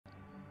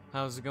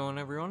How's it going,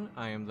 everyone?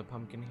 I am the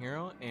Pumpkin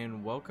Hero,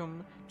 and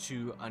welcome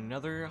to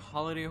another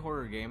holiday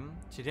horror game.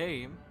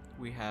 Today,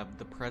 we have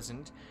The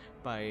Present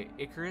by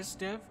Icarus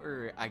Dev,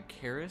 or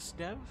Icarus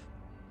Dev?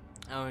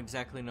 I don't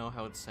exactly know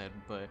how it's said,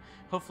 but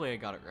hopefully I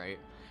got it right.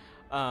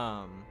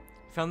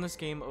 Found this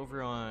game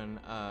over on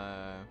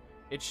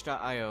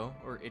itch.io,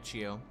 or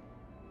itch.io,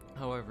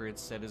 however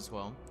it's said as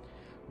well.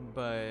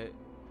 But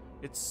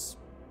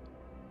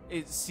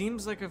it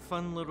seems like a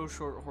fun little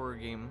short horror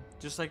game,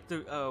 just like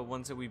the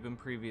ones that we've been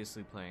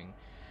previously playing.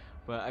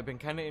 But I've been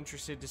kind of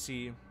interested to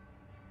see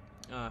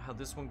how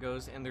this one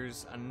goes, and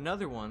there's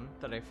another one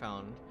that I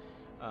found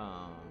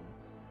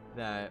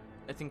that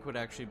I think would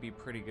actually be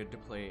pretty good to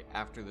play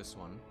after this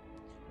one.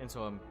 And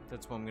so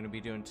that's what I'm going to be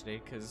doing today,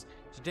 because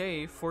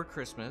today, for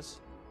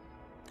Christmas,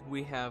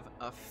 we have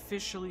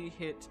officially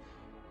hit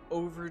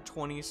over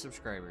 20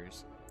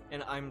 subscribers.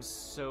 And I'm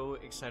so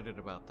excited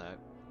about that.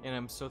 And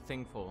I'm so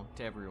thankful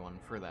to everyone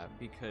for that,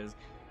 because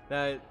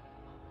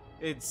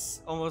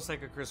it's almost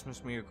like a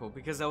Christmas miracle,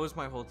 because that was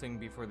my whole thing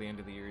before the end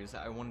of the year, is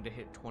I wanted to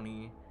hit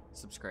 20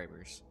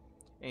 subscribers.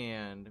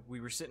 And we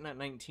were sitting at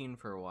 19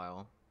 for a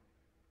while,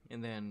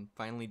 and then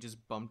finally just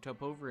bumped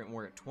up over it, and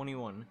we're at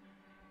 21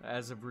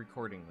 as of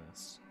recording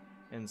this.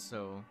 And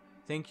so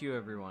thank you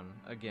everyone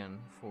again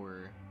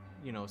for,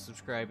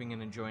 subscribing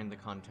and enjoying the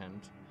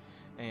content.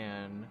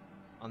 And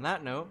on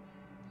that note,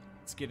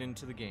 let's get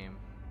into the game.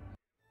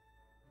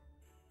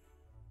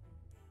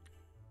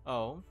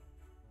 Oh.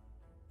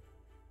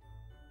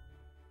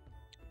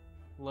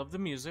 Love the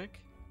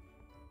music.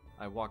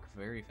 I walk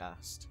very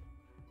fast.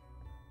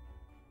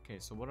 Okay,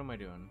 so what am I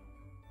doing?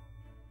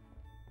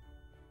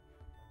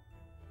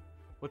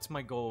 What's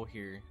my goal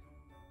here?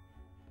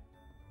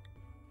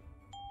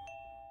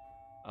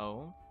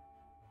 Oh.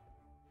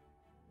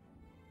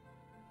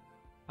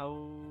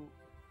 How...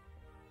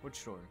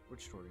 Which door?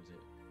 Which door is it?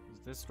 Is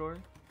it this door?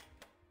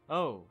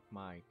 Oh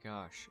my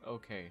gosh,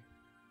 okay.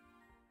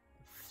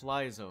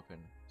 Flies open.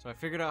 So I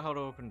figured out how to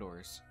open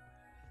doors.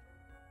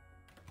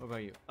 What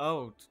about you?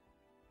 Oh,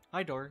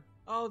 hi door.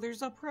 Oh,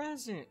 there's a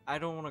present. I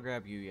don't want to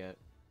grab you yet.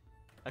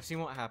 I've seen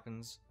what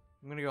happens.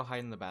 I'm gonna go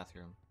hide in the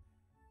bathroom.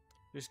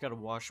 Just gotta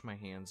wash my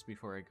hands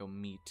before I go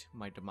meet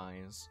my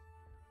demise.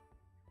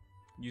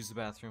 Use the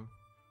bathroom.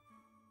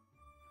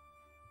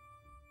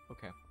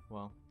 Okay,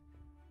 well.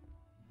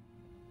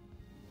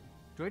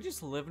 Do I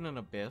just live in an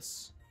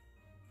abyss?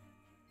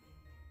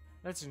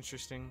 That's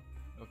interesting.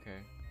 Okay.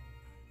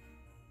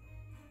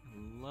 I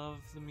love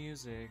the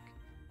music.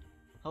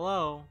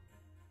 Hello?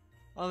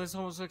 Oh, this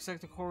almost looks like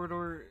the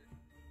corridor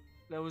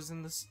that was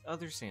in this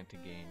other Santa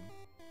game.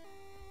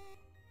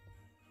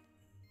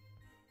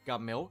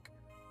 Got milk?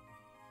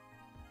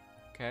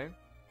 Okay.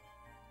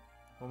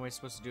 What am I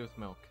supposed to do with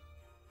milk?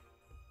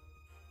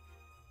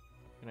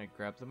 Can I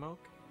grab the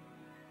milk?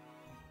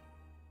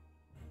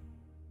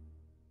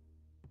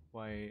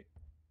 Why?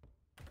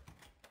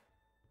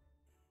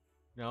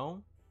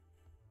 No?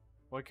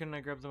 Why couldn't I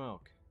grab the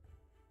milk?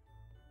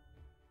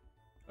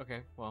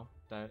 Okay, well,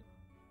 that...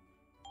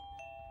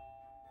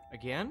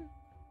 Again?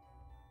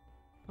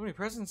 How many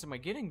presents am I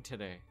getting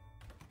today?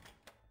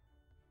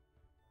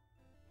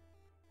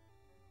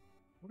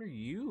 What are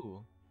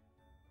you?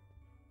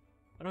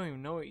 I don't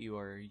even know what you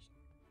are.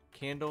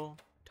 Candle?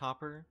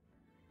 Topper?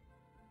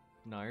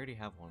 No, I already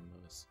have one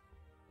of those.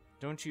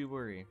 Don't you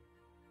worry.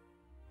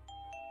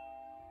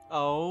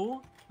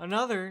 Oh,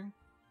 another.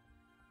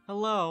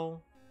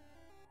 Hello.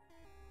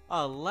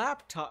 A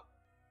laptop.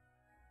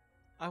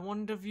 I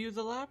wanted to view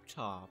the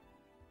laptop.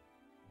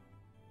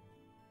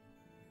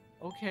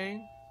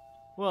 Okay.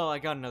 Well, I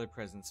got another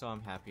present, so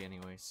I'm happy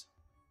anyways.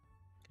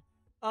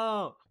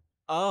 Oh.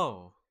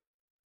 Oh.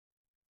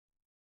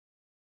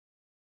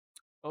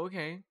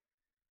 Okay.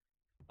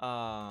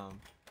 Oh,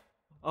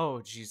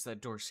 jeez, that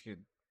door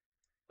scared.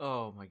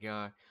 Oh my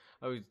god.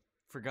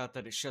 Forgot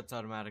that it shuts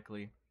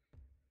automatically.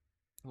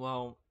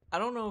 Well, I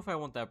don't know if I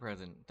want that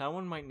present. That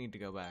one might need to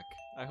go back.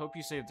 I hope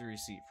you saved the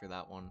receipt for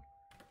that one.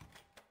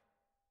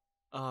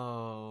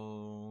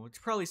 Oh, it's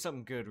probably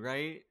something good,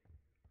 right?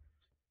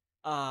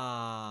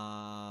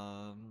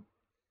 You're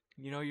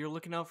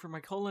looking out for my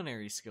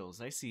culinary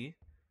skills, I see.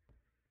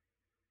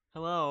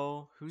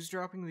 Hello, who's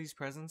dropping these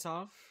presents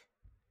off?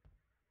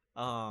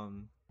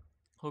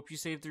 Hope you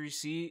saved the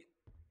receipt.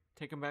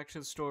 Take them back to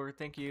the store,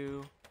 thank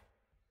you.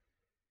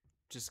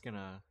 Just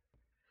gonna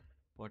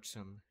watch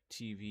some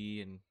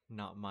TV and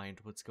not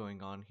mind what's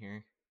going on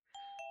here.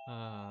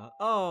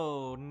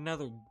 Oh,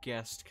 another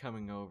guest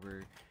coming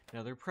over.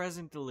 Another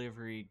present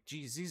delivery.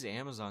 Geez, these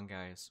Amazon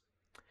guys.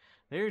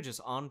 They're just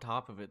on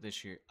top of it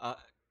this year. A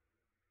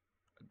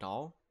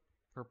doll?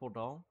 Purple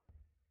doll?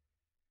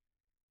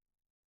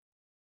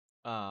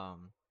 I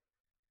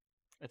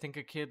think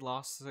a kid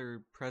lost their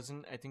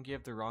present. I think you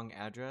have the wrong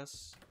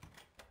address.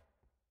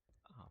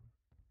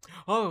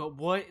 Oh,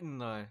 what in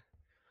the...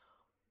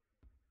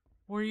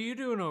 What are you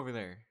doing over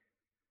there?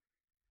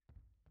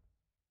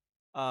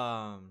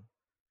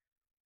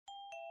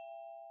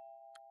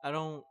 I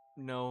don't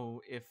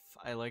know if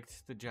I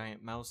liked the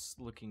giant mouse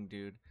looking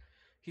dude.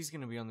 He's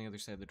gonna be on the other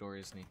side of the door,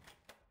 isn't he?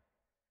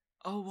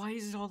 Oh, why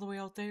is it all the way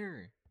out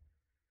there?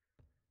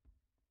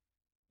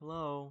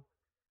 Hello?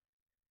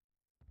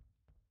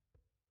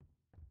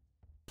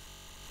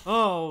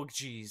 Oh,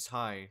 jeez,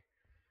 hi.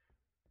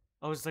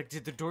 I was like,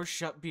 did the door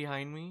shut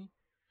behind me?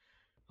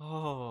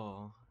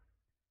 Oh.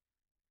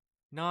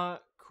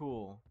 Not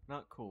cool.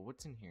 Not cool.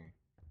 What's in here?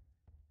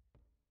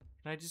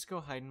 Can I just go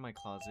hide in my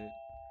closet?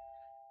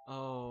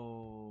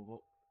 Oh,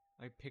 well,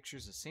 I have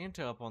pictures of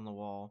Santa up on the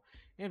wall.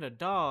 And a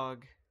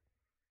dog.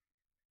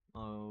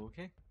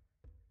 Okay.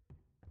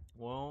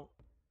 Well.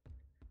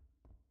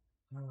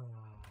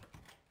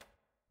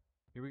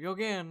 Here we go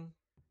again.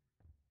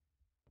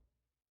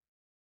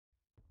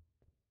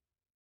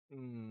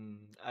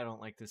 I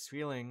don't like this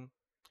feeling.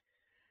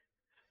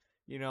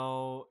 You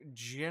know,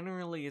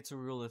 generally it's a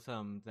rule of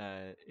thumb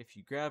that if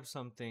you grab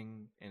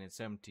something and it's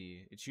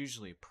empty, it's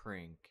usually a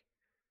prank.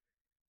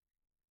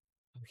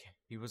 Okay,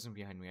 he wasn't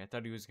behind me. I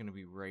thought he was gonna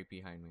be right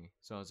behind me,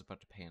 so I was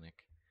about to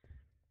panic.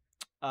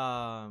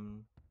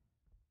 Um,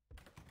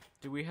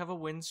 do we have a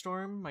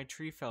windstorm? My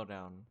tree fell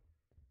down.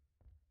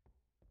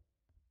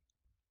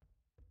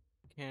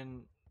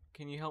 Can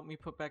can you help me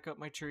put back up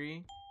my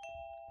tree?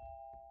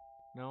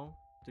 No?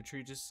 The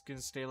tree just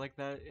gonna stay like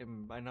that?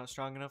 Am I not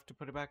strong enough to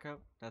put it back up?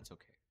 That's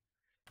okay.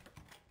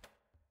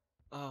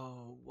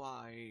 Oh,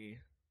 why?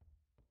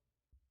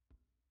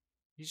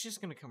 He's just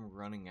gonna come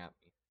running at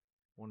me.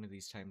 One of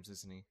these times,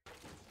 isn't he?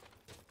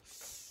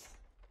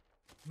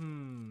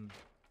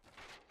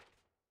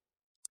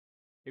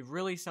 It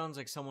really sounds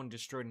like someone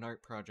destroyed an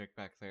art project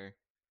back there.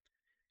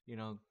 You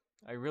know,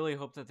 I really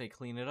hope that they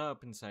clean it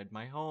up inside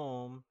my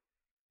home.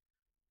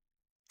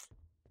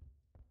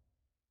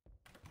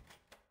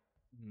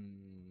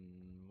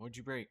 What'd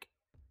you break?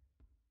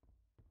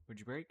 What'd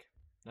you break?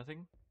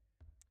 Nothing?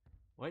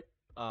 What?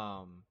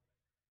 Well,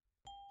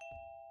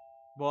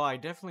 I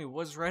definitely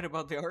was right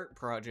about the art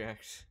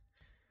project.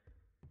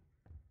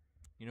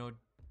 You know,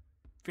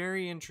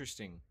 very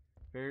interesting.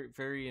 Very,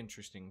 very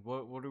interesting.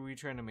 What are we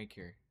trying to make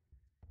here?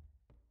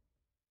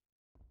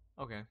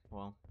 Okay,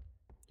 well,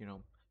 you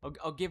know,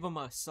 I'll give him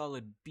a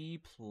solid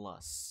B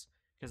plus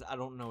because I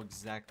don't know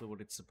exactly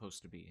what it's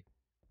supposed to be.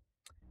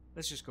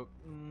 Let's just go.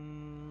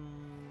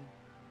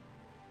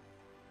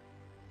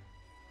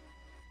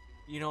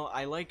 You know,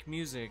 I like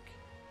music.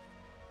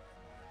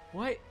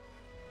 What?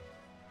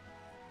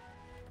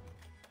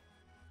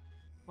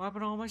 What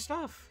happened to all my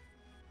stuff?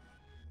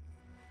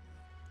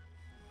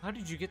 How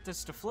did you get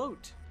this to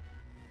float?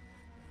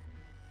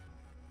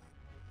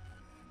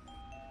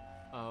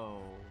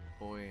 Oh,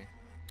 boy.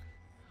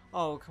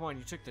 Oh, come on,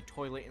 you took the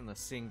toilet and the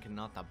sink and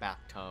not the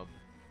bathtub.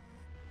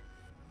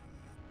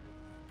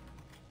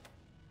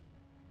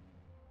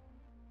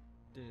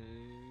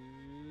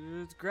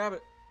 Let's grab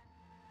it.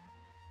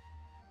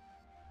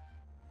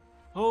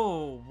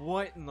 Oh,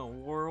 what in the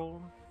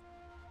world?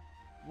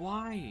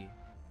 Why?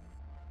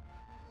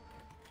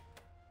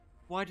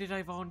 Why did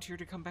I volunteer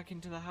to come back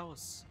into the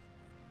house?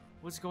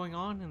 What's going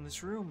on in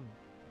this room?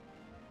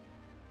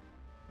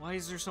 Why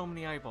is there so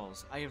many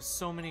eyeballs? I have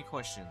so many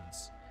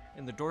questions.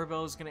 And the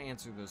doorbell is going to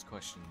answer those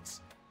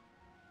questions.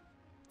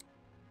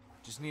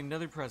 Just need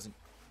another present.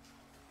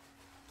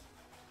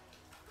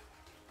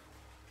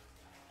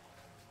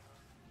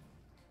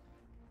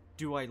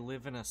 Do I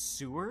live in a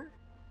sewer?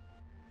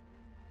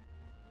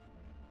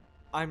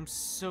 I'm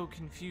so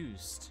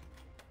confused.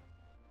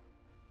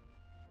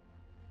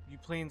 You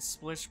playing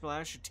Splish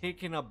Splash? You're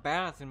taking a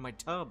bath in my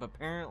tub,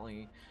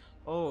 apparently.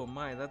 Oh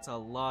my, that's a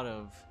lot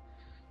of...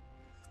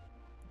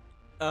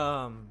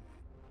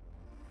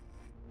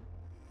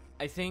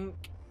 I think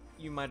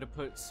you might have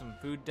put some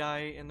food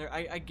dye in there.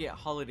 I get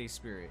holiday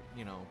spirit,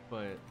 you know,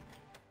 but...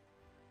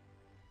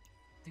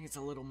 I think it's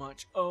a little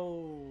much.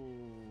 Oh,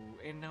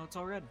 and now it's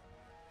all red.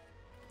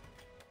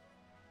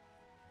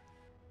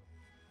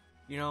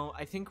 You know,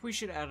 I think we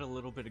should add a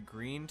little bit of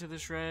green to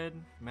this red,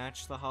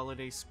 match the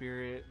holiday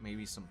spirit,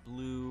 maybe some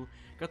blue.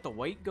 Got the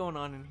white going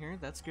on in here,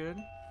 that's good.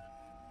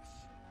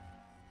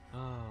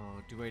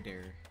 Oh, do I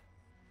dare?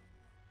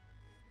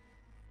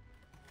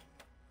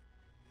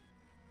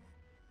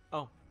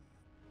 Oh.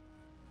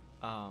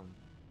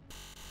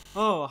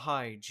 Oh,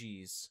 hi,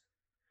 jeez.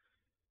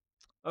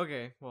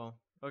 Okay, well,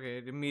 okay,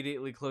 it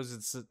immediately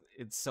closes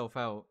itself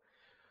out.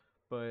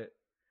 But,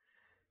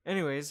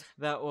 anyways,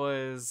 that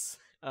was,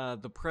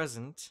 the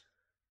present.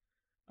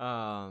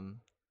 I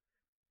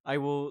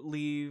will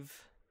leave,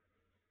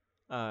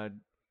 uh,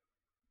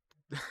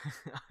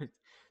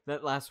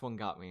 that last one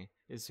got me.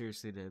 It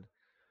seriously did.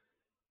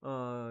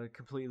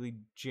 Completely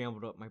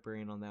jammed up my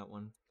brain on that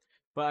one.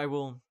 But I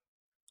will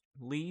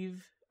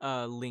leave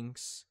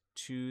links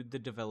to the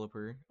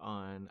developer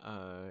on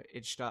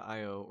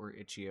itch.io or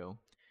itch.io.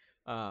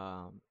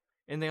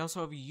 And they also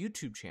have a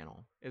YouTube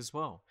channel as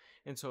well.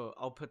 And so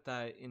I'll put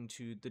that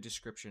into the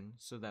description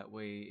so that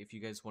way if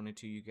you guys wanted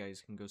to, you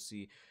guys can go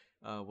see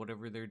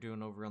whatever they're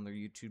doing over on their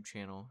YouTube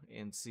channel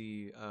and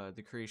see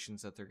the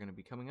creations that they're going to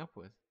be coming up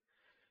with.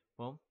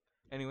 Well,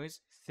 anyways,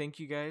 thank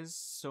you guys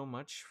so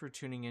much for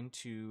tuning in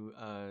to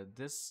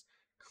this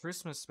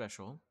Christmas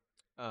special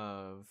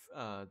of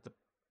the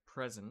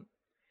present.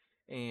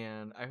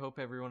 And I hope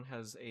everyone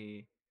has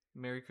a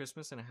Merry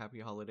Christmas and a Happy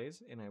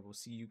Holidays. And I will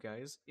see you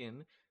guys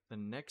in the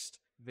next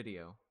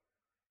video.